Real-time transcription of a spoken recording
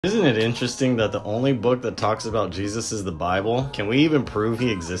Isn't it interesting that the only book that talks about Jesus is the Bible? Can we even prove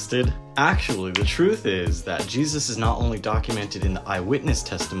he existed? Actually, the truth is that Jesus is not only documented in the eyewitness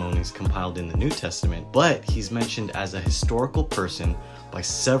testimonies compiled in the New Testament, but he's mentioned as a historical person by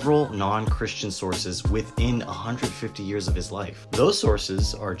several non-Christian sources within 150 years of his life. Those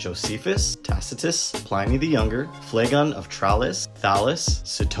sources are Josephus, Tacitus, Pliny the Younger, Phlegon of Tralles, Thallus,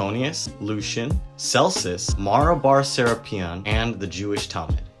 Seutonius, Lucian, Celsus, Bar-Serapion, and the Jewish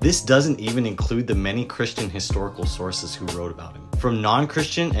Talmud. This doesn't even include the many Christian historical sources who wrote about him. From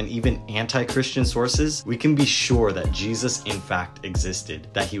non-Christian and even anti-Christian sources, we can be sure that Jesus in fact existed,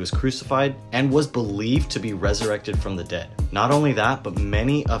 that he was crucified, and was believed to be resurrected from the dead. Not only that, but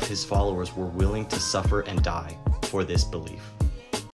many of his followers were willing to suffer and die for this belief.